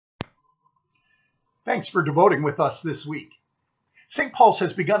Thanks for devoting with us this week. St. Paul's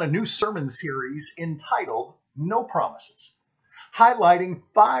has begun a new sermon series entitled No Promises, highlighting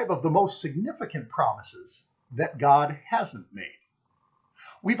 5 of the most significant promises that God hasn't made.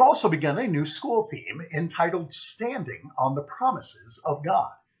 We've also begun a new school theme entitled Standing on the Promises of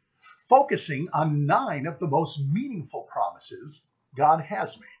God, focusing on 9 of the most meaningful promises God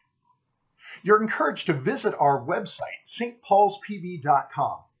has made. You're encouraged to visit our website,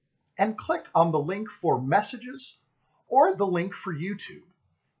 stpaulspb.com, and click on the link for messages or the link for YouTube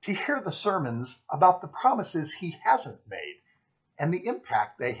to hear the sermons about the promises he hasn't made and the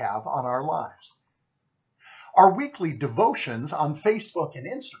impact they have on our lives. Our weekly devotions on Facebook and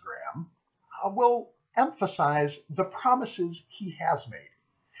Instagram will emphasize the promises he has made.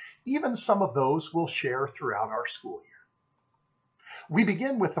 Even some of those we'll share throughout our school year. We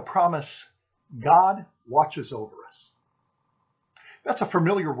begin with the promise, God watches over us. That's a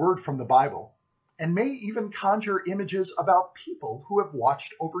familiar word from the Bible and may even conjure images about people who have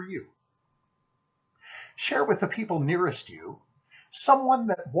watched over you. Share with the people nearest you someone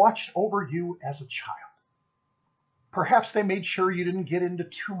that watched over you as a child. Perhaps they made sure you didn't get into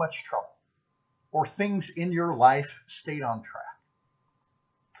too much trouble, or things in your life stayed on track.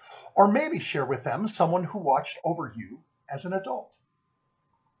 Or maybe share with them someone who watched over you as an adult.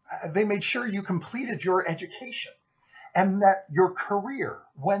 They made sure you completed your education and that your career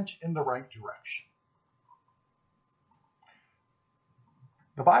went in the right direction.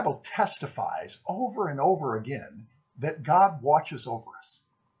 The Bible testifies over and over again that God watches over us.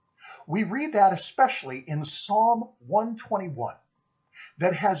 We read that especially in Psalm 121,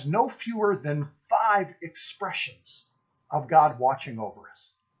 that has no fewer than 5 expressions of God watching over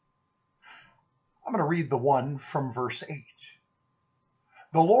us. I'm going to read the one from verse 8.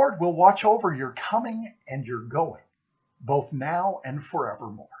 The Lord will watch over your coming and your going, both now and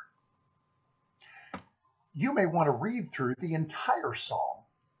forevermore. You may want to read through the entire psalm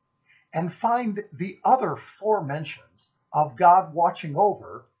and find the other 4 mentions of God watching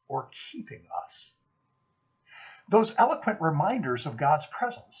over or keeping us. Those eloquent reminders of God's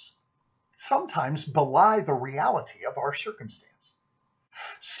presence sometimes belie the reality of our circumstance.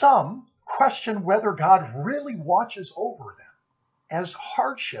 Some question whether God really watches over them as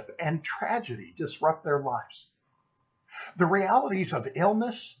hardship and tragedy disrupt their lives. The realities of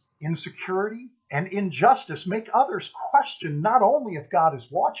illness, insecurity, and injustice make others question not only if God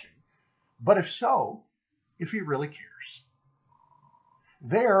is watching, but if so, if he really cares.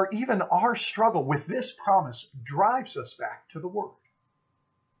 There, even our struggle with this promise drives us back to the word.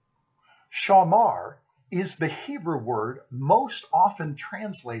 Shamar is the Hebrew word most often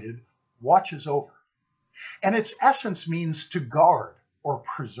translated watches over, and its essence means to guard or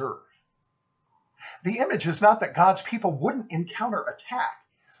preserve. The image is not that God's people wouldn't encounter attack,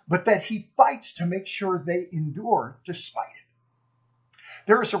 but that he fights to make sure they endure despite it.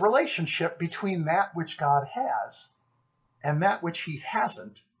 There is a relationship between that which God has and that which he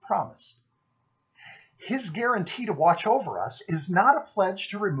hasn't promised. His guarantee to watch over us is not a pledge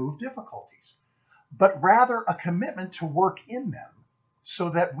to remove difficulties, but rather a commitment to work in them so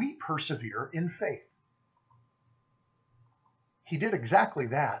that we persevere in faith. He did exactly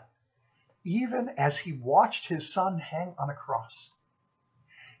that, even as he watched his son hang on a cross.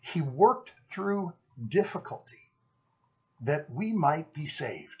 He worked through difficulty that we might be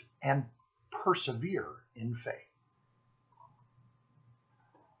saved and persevere in faith.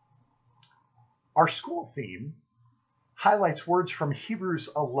 Our school theme highlights words from Hebrews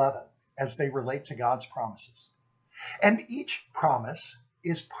 11 as they relate to God's promises. And each promise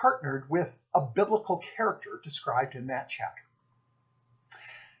is partnered with a biblical character described in that chapter.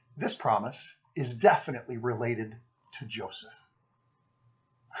 This promise is definitely related to Joseph.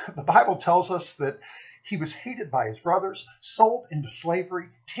 The Bible tells us that he was hated by his brothers, sold into slavery,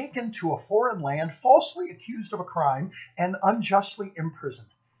 taken to a foreign land, falsely accused of a crime, and unjustly imprisoned.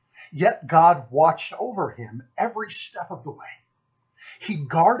 Yet God watched over him every step of the way. He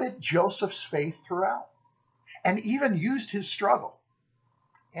guarded Joseph's faith throughout, and even used his struggle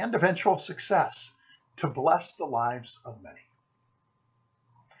and eventual success to bless the lives of many.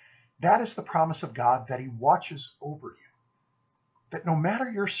 That is the promise of God, that he watches over you, that no matter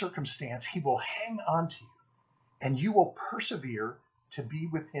your circumstance, he will hang on to you, and you will persevere to be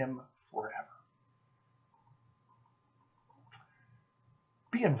with him forever.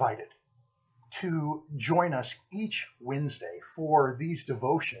 Be invited to join us each Wednesday for these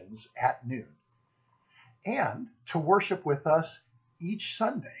devotions at noon, and to worship with us each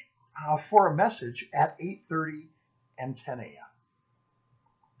Sunday for a message at 8:30 and 10 a.m.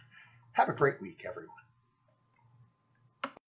 Have a great week, everyone.